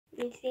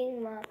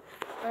Missing mom.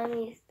 Mom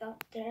is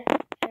doctor.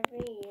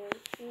 Every year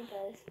she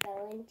does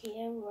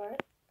volunteer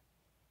work.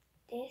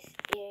 This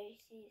year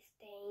she's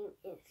staying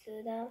in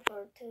Sudan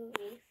for 2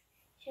 weeks.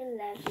 She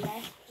left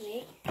last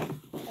week.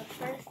 The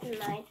first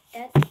night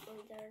Dad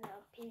ordered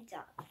a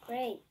pizza.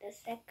 Great. The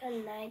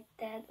second night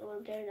Dad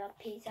ordered a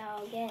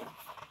pizza again.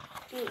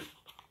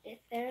 The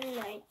third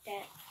night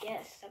Dad,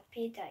 yes, a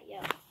pizza,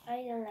 yeah. I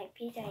don't like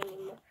pizza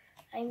anymore.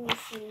 I'm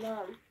missing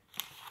Mom.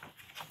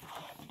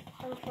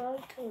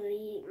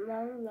 Unfortunately,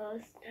 Mom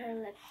lost her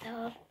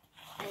laptop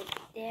at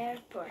the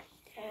airport.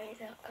 There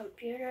is a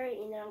computer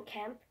in our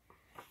camp,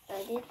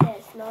 but it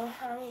has no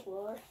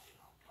Hangul.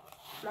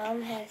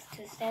 Mom has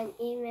to send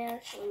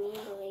emails in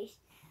English.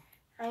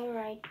 I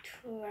write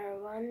to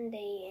her one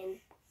day and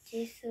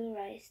Jisoo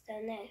writes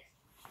the next.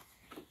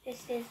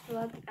 This is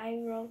what I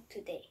wrote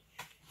today.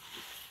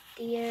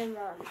 Dear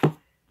Mom,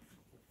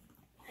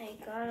 I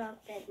got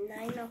up at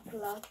 9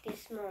 o'clock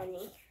this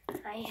morning.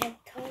 I had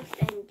toast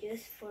and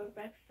juice for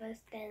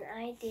breakfast and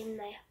I did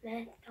my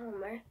math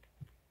homework.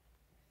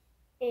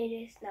 It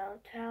is now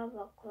 12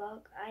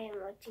 o'clock. I am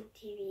watching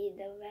TV.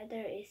 The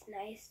weather is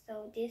nice,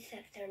 so this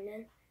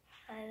afternoon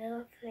I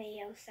will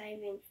play outside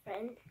with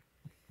friends.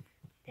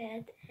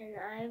 Dad and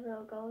I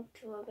will go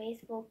to a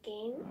baseball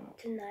game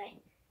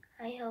tonight.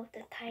 I hope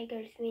the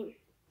Tigers win.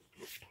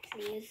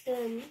 See you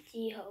soon,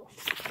 Jiho.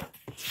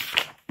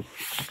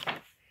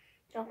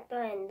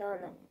 Doctor and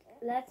Donut.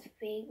 Last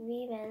week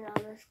we went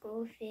on a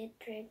school field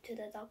trip to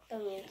the Doctor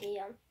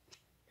Museum.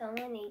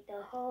 Donut ate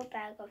the whole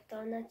bag of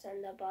donuts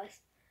on the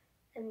bus.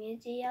 The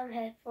museum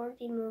had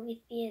 40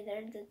 movie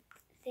theaters. The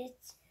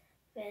seats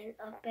went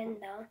up and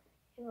down.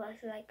 It was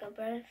like a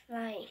bird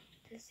flying.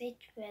 The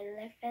seats went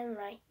left and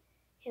right.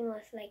 It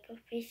was like a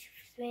fish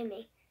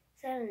swimming.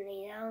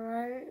 Suddenly,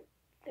 someone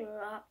threw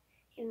up.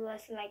 It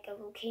was like a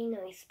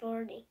volcano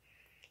exploding.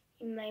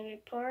 In my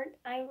report,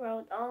 I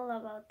wrote all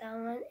about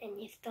Donut and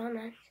his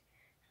donuts.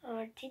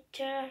 Our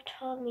teacher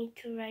told me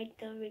to write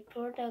the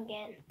report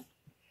again.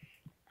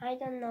 I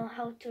don't know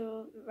how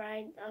to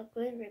write a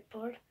good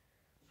report.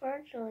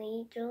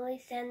 Fortunately,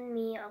 Julie sent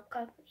me a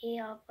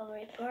copy of a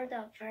report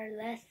of her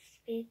last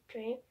speed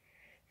trip,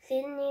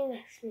 Sydney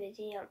Wax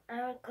Museum.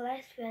 Our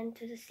class went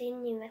to the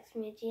Sydney Wax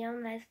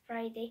Museum last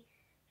Friday.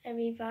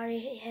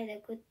 Everybody had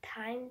a good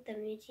time. The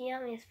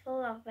museum is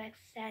full of wax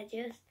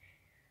statues.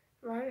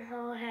 One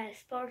hall has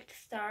sports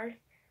stars.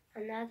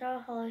 Another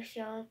hall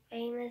shows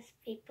famous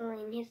people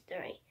in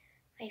history.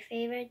 My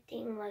favorite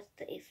thing was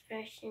the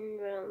expression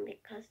room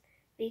because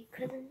we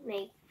couldn't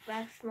make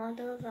wax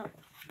models of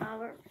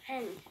our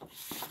hands.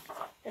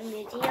 The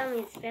museum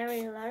is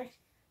very large.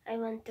 I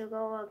want to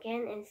go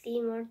again and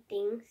see more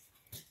things.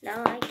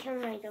 Now I can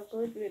write a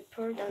good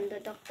report on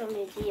the Doctor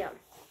Museum.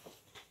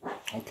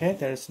 Okay,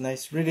 that's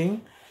nice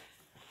reading.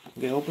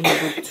 Okay, open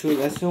the book to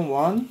lesson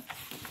 1.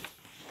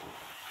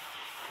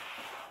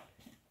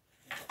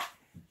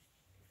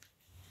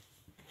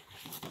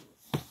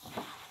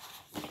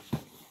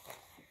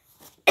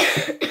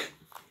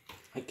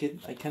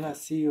 I cannot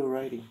see your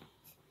writing.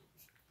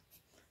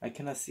 I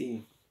cannot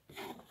see.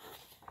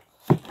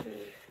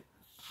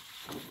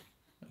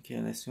 Okay,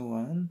 lesson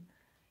 1.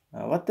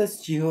 What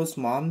does Jiho's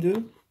mom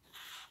do?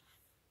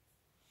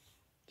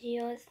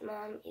 Jiho's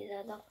mom is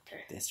a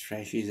doctor. That's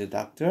right, she's a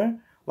doctor.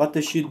 What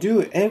does she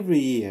do every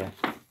year?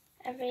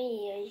 Every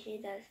year she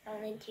does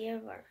volunteer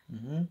work.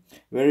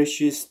 Where is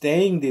she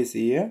staying this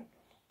year?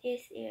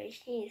 This year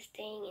she is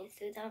staying in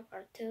Sudan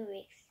for 2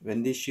 weeks.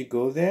 When did she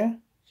go there?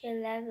 She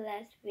left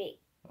last week.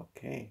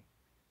 Okay.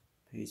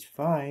 Page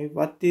 5.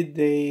 What did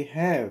they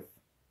have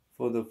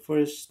for the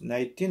first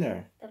night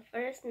dinner? The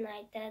first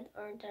night Dad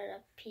ordered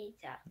a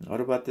pizza.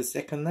 What about the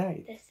second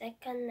night? The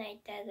second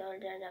night Dad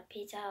ordered a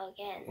pizza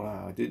again.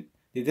 Wow. Did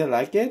they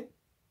like it?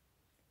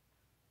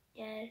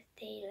 Yes,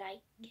 they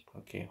like it.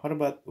 Okay. What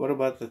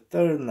about the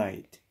third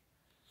night?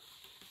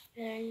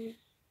 Then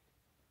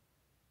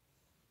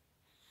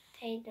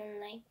they don't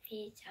like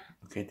pizza.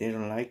 Okay, they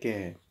don't like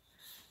it.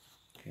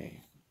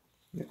 Okay.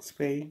 Next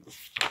page.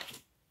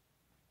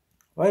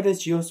 Why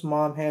does Jiho's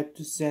mom have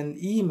to send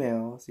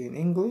emails in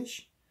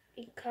English?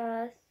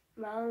 Because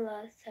Mom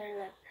lost her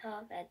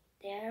laptop at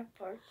the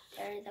airport.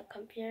 There is a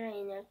computer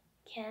in her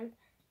camp,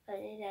 but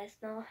it has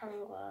no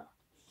Hangul.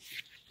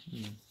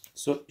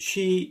 So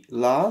she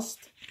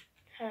lost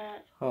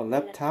Her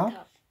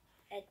laptop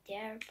at the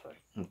airport.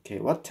 Okay.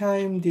 What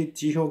time did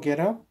Jiho get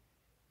up?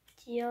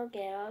 Jiho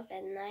get up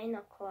at 9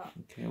 o'clock.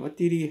 Okay. What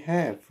did he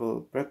have for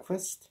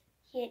breakfast?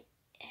 He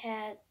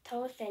had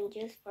toast and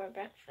juice for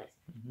breakfast.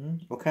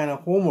 What kind of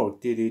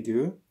homework did he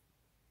do?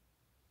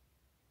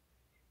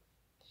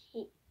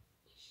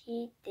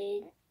 He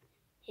did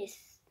his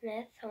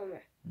math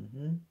homework.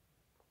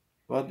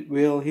 What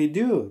will he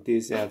do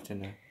this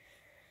afternoon?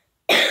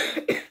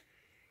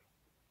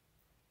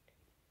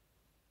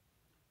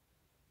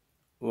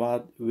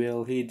 What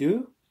will he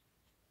do?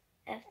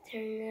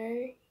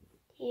 Afternoon,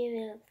 he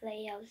will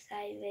play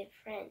outside with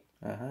friends.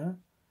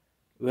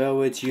 Where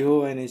will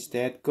Jiho and his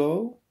dad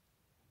go?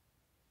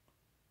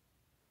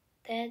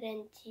 Dad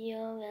and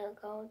Gio will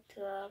go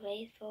to a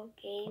baseball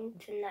game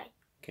tonight.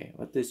 Okay,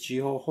 what does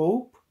Jiho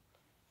hope?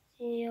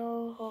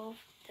 Gio hopes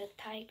the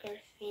Tigers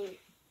win.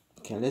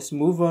 Okay, let's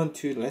move on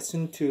to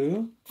lesson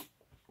 2.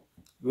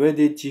 Where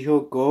did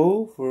Jiho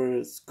go for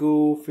a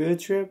school field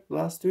trip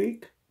last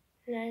week?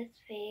 Last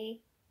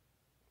week,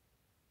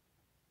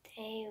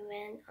 they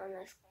went on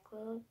a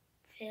school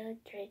field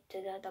trip to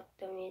the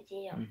Doctor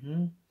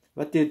Museum.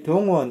 What did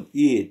Dongwon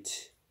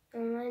eat?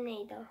 Someone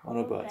ate a On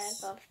a whole bag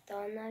bus. of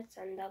donuts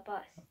on the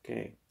bus.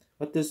 Okay,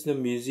 what does the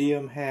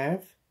museum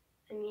have?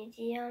 The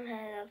museum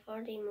had a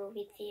 4D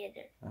movie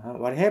theater.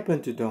 What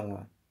happened to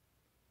Dongwon?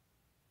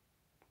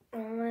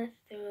 Someone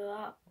threw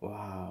up.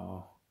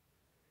 Wow.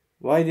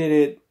 Why did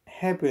it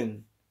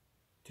happen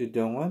to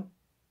Dongwon?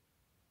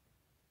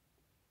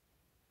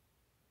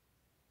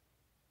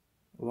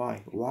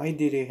 Why? Why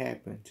did it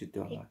happen to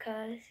Dongwon?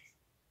 Because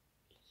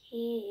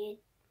he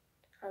ate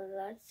a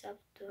lot of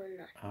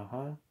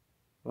donuts.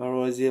 What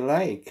was it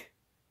like?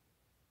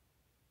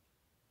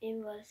 It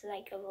was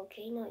like a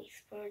volcano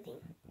exploding.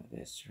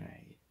 That's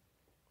right.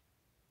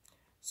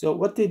 So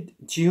what did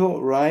Jiho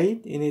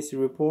write in his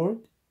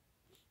report?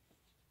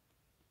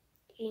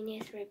 In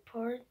his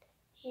report,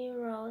 he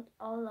wrote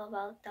all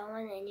about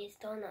Dongwon and his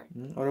donuts.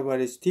 What about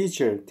his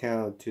teacher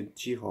tell to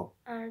Jiho?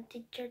 Our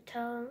teacher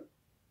told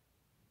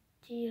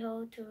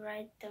Jiho to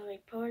write the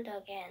report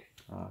again.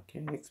 Okay,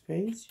 next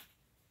page.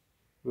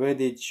 Where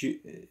did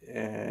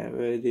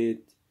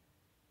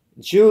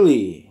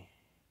Julie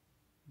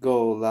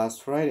go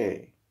last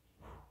Friday?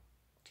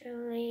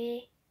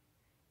 Julie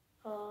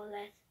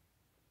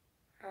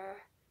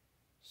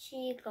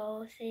she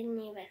goes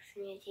Sydney Wax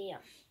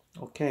Museum.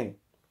 Okay.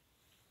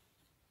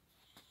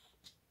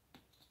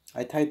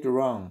 I typed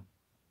wrong.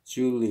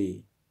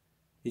 Julie.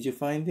 Did you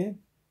find it?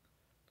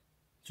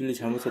 Julie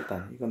잘못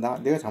썼다. 이거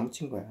내가 잘못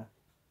친 거야.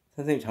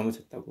 선생님 잘못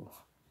쳤다고.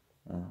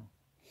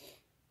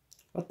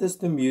 What does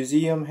the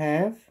museum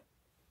have?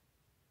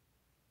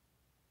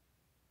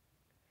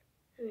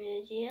 The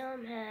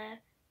museum has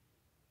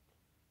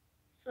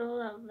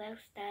full of wax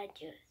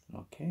statues.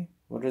 Okay.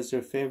 What is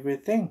your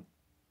favorite thing?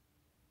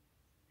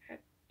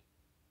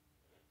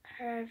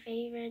 Her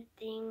favorite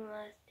thing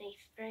was the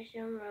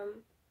expression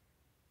room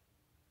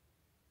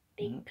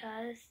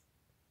because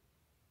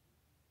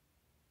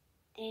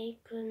they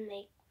could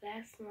make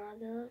wax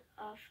models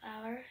of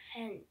our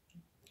hands.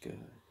 Good.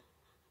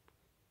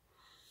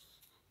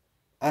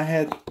 I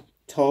had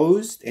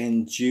toast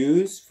and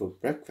juice for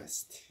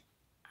breakfast.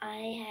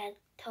 I had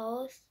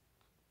toast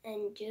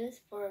and juice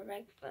for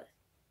breakfast.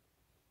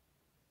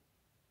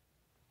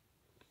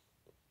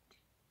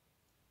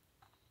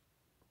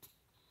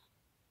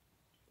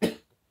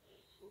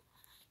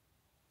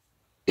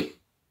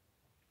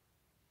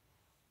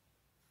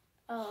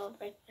 Oh,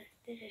 breakfast.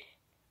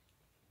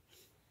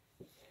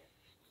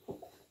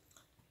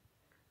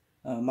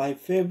 My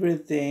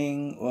favorite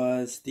thing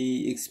was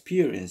the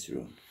experience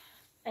room.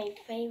 My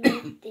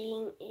favorite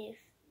thing is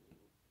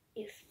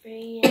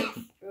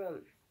experience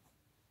room.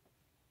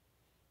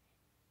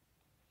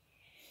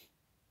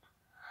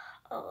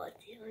 Oh,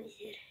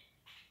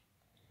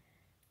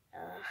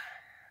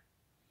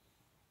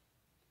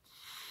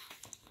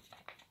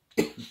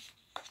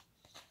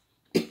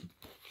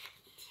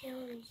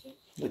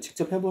 이거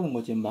직접 해보는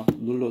거지. 막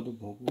눌러도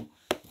보고,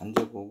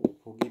 만져보고,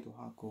 보기도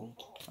하고.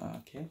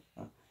 Okay.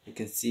 You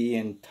can see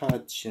and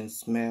touch and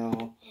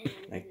smell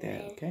like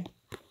that. Okay.